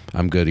 Yeah.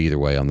 I'm good either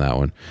way on that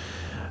one.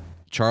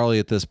 Charlie,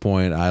 at this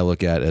point, I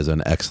look at as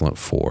an excellent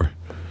 4.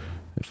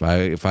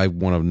 If I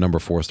want a number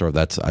 4 star,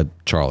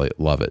 Charlie.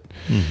 Love it.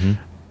 Mm-hmm.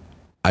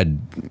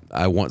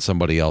 I want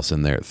somebody else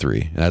in there at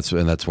 3. That's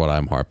what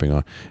I'm harping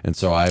on. And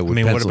so I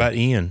would. What about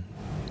Ian?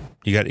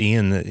 You got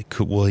Ian.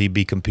 Will he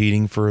be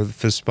competing for the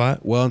 5th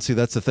spot? Well, and see,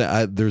 that's the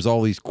thing. There's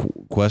all these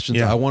questions.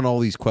 Yeah. I want all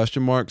these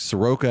question marks.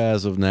 Soroka,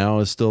 as of now,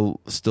 is still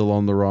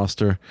on the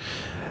roster.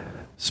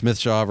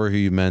 Smith-Shawver, who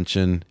you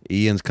mentioned,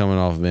 Ian's coming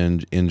off of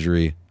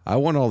injury. I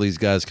want all these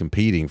guys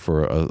competing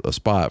for a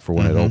spot for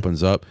when it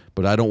opens up,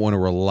 but I don't want to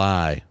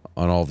rely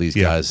on all these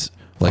guys.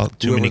 Like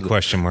too many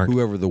question marks.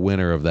 Whoever the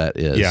winner of that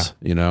is,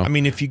 I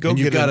mean, if you go,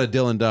 you got a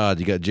Dylan Dodd,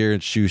 you got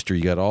Jared Schuster,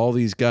 you got all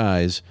these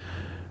guys.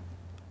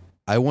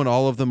 I want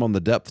all of them on the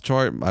depth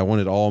chart. I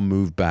want it all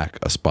moved back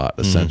a spot,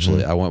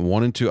 essentially. I want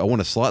 1 and 2. I want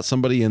to slot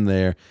somebody in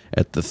there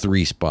at the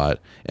 3 spot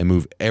and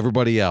move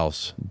everybody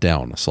else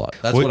down a slot.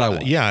 That's what I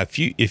want. Yeah,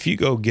 if you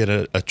go get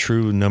a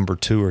true number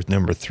 2 or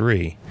number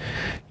 3,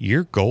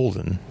 you're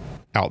golden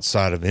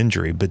outside of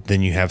injury, but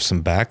then you have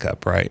some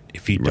backup, right?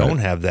 If you don't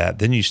have that,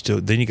 then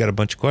you got a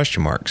bunch of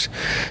question marks.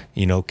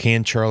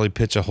 Can Charlie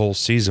pitch a whole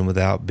season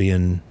without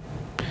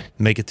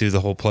make it through the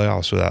whole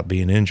playoffs without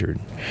being injured?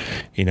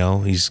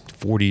 He's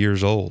 40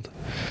 years old.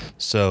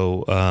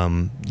 So,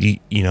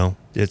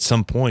 at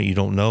some point you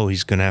don't know,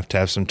 he's going to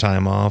have some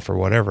time off or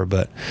whatever,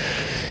 but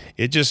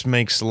it just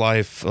makes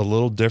life a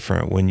little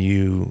different when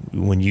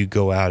you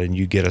go out and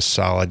you get a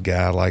solid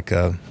guy like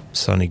a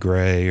Sonny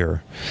Gray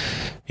or,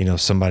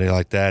 somebody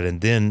like that.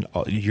 And then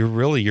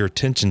your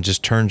attention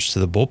just turns to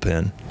the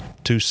bullpen,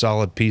 2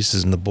 solid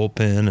pieces in the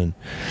bullpen.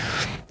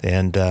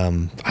 And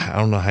I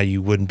don't know how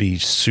you wouldn't be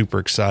super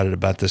excited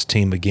about this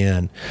team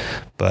again,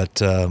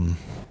 but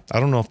I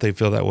don't know if they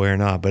feel that way or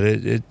not, but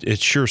it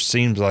sure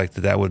seems like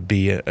that would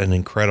be an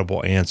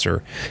incredible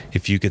answer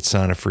if you could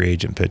sign a free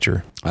agent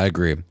pitcher. I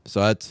agree. So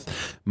that's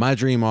my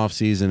dream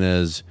offseason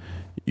is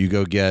you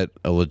go get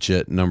a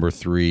legit number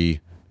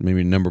 3,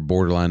 maybe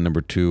borderline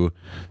number 2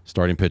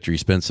 starting pitcher. You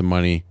spend some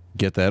money,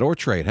 get that, or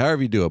trade,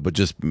 however you do it, but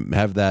just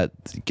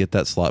get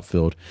that slot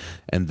filled.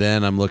 And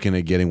then I'm looking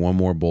at getting one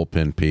more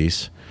bullpen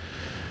piece.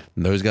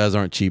 And those guys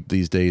aren't cheap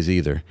these days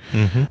either.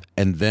 Mm-hmm.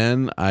 And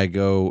then I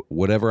go,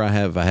 whatever I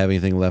have, if I have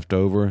anything left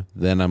over,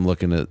 then I'm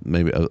looking at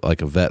maybe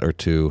like a vet or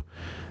two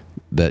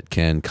that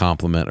can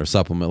complement or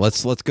supplement.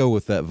 Let's go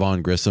with that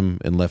Vaughn Grissom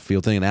in left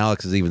field thing. And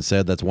Alex has even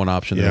said that's one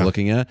option they're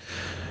looking at.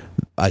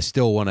 I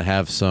still want to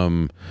have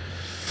some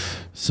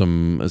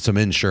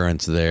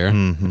insurance there.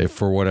 If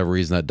for whatever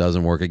reason that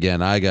doesn't work,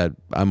 again,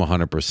 I'm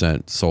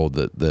 100% sold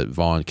that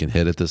Vaughn can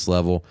hit at this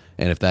level.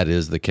 And if that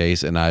is the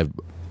case, and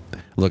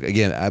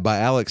by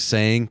Alex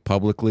saying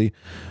publicly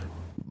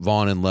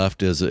Vaughn in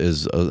left is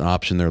an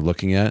option they're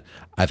looking at,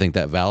 I think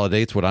that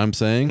validates what I'm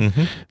saying,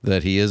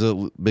 that he is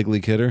a big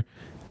league hitter.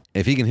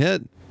 If he can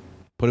hit,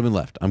 put him in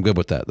left. I'm good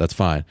with that. That's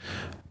fine.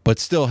 But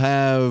still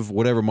have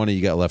whatever money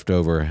you got left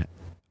over.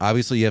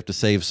 Obviously, you have to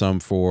save some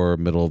for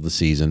middle of the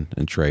season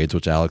and trades,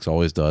 which Alex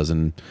always does,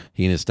 and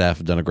he and his staff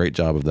have done a great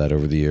job of that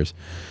over the years.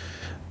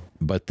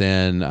 But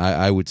then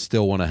I would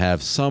still want to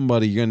have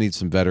somebody. You're going to need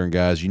some veteran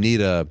guys. You need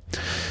a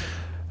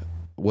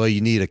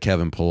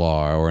Kevin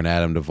Pillar or an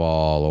Adam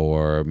Duvall,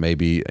 or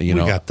maybe we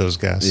got those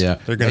guys. Yeah,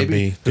 they're going to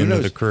be doing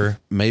the career.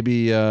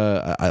 Maybe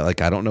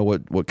I don't know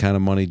what kind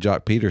of money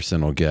Jock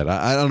Peterson will get.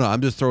 I don't know.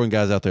 I'm just throwing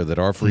guys out there that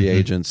are free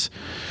agents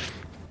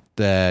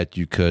that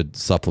you could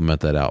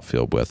supplement that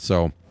outfield with.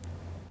 So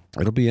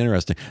it'll be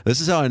interesting.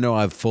 This is how I know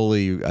I've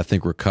fully, I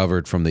think,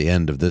 recovered from the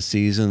end of this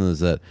season, is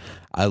that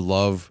I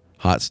love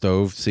hot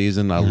stove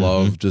season. I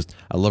love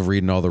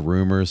reading all the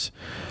rumors,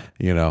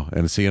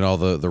 and seeing all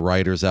the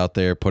writers out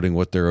there putting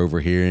what they're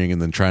overhearing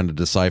and then trying to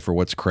decipher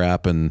what's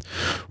crap and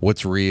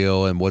what's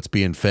real and what's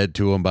being fed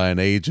to them by an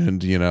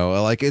agent.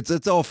 Like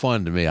it's all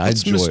fun to me.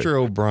 What's I enjoy Mr.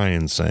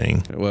 O'Brien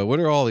saying? Well, what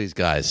are all these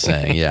guys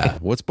saying? Yeah.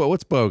 What's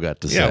Bo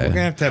got to say? Yeah, we're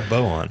going to have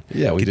Bo on.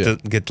 Yeah, we do.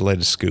 Get the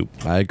latest scoop.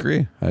 I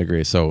agree.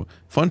 So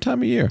fun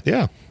time of year.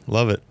 Yeah.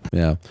 Love it.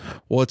 Yeah.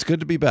 Well, it's good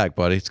to be back,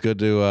 buddy. It's good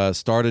to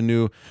start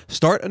anew.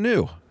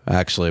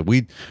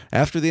 Actually,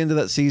 after the end of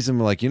that season,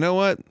 we're like, you know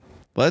what?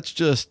 Let's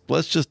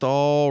just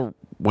all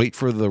wait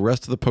for the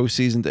rest of the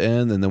postseason to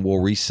end, and then we'll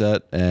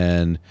reset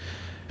and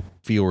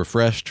feel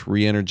refreshed,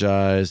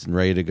 re-energized, and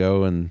ready to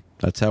go. And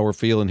that's how we're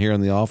feeling here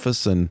in the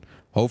office. And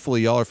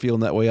hopefully y'all are feeling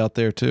that way out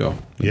there too.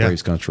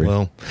 Braves country.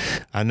 Well,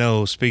 I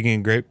know, speaking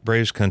of great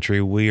Braves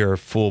country, we are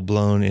full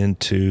blown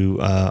into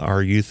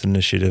our youth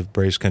initiative,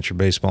 Braves Country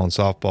Baseball and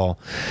Softball.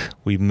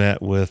 We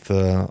met with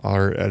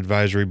our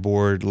advisory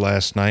board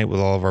last night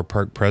with all of our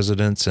park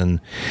presidents, and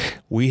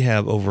we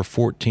have over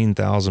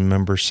 14,000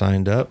 members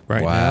signed up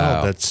right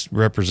now. That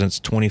represents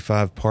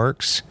 25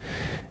 parks.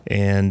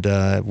 And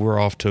we're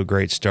off to a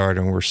great start,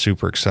 and we're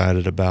super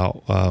excited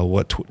about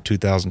what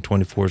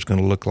 2024 is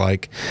going to look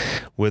like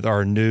with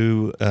our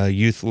new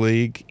youth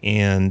league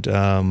and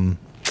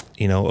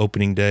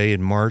opening day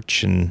in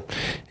March and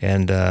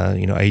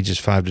ages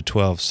 5 to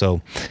 12.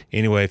 So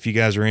anyway, if you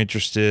guys are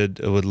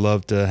interested, I would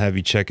love to have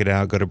you check it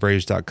out. Go to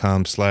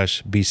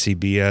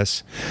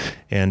braves.com/BCBS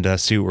and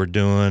see what we're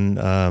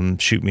doing.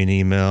 Shoot me an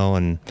email,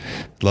 and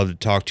love to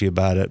talk to you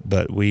about it.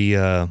 But we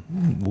are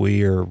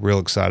real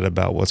excited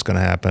about what's going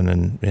to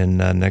happen in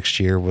next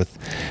year with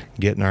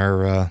getting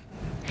our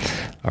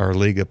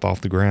league up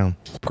off the ground.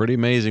 Pretty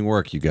amazing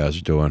work you guys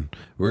are doing.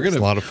 It's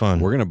a lot of fun.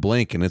 We're going to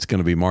blink, and it's going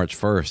to be March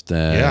 1st.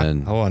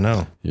 And I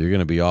know. You're going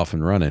to be off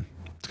and running.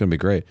 It's going to be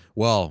great.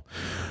 Well,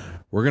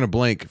 we're going to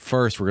blink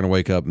first. We're going to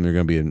wake up, and you're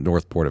going to be in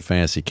Northport at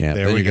Fantasy Camp.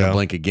 Then you're going to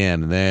blink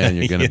again, and then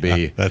you're going to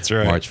be that's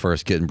right. March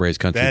 1st getting Braves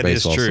Country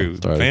Baseball. That is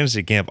true.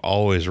 Fantasy Camp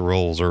always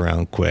rolls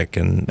around quick,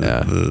 and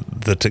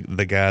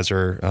the guys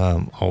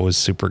are always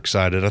super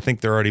excited. I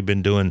think they've already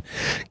been doing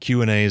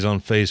Q&As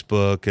on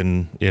Facebook,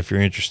 and if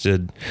you're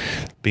interested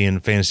being in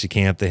Fantasy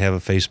Camp, they have a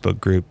Facebook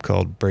group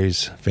called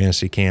Braves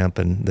Fantasy Camp,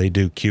 and they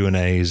do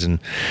Q&As, and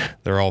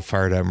they're all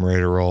fired up and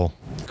ready to roll.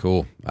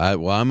 Cool.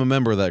 I'm a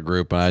member of that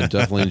group, and I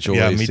definitely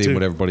enjoy seeing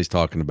what everybody's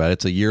talking about.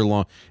 It's a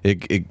year-long.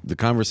 The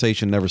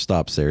conversation never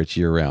stops there. It's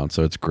year-round,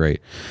 so it's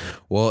great.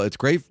 Well, it's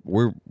great.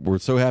 We're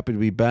so happy to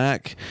be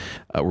back.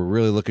 We're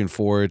really looking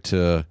forward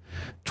to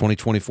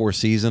 2024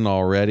 season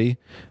already.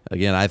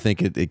 Again, I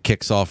think it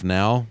kicks off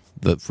now.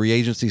 The free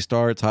agency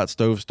starts, hot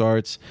stove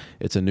starts.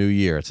 It's a new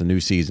year. It's a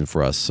new season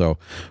for us. So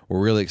we're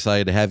really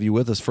excited to have you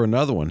with us for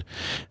another one.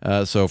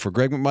 So for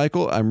Greg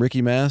McMichael, I'm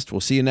Ricky Mast.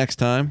 We'll see you next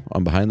time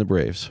on Behind the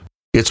Braves.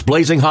 It's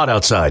blazing hot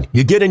outside.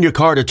 You get in your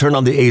car to turn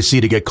on the AC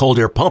to get cold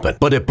air pumping,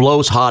 but it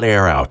blows hot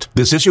air out.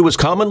 This issue is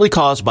commonly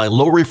caused by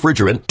low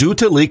refrigerant due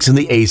to leaks in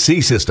the AC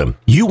system.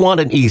 You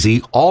want an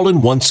easy,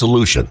 all-in-one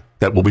solution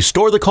that will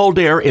restore the cold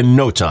air in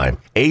no time.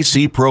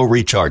 AC Pro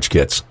Recharge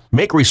Kits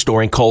make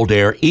restoring cold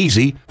air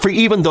easy for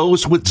even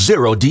those with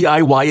zero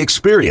DIY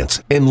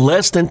experience in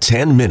less than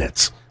 10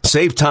 minutes.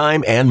 Save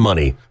time and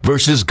money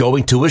versus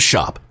going to a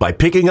shop by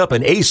picking up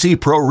an AC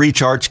Pro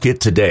Recharge Kit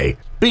today.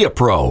 Be a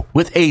pro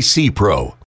with AC Pro.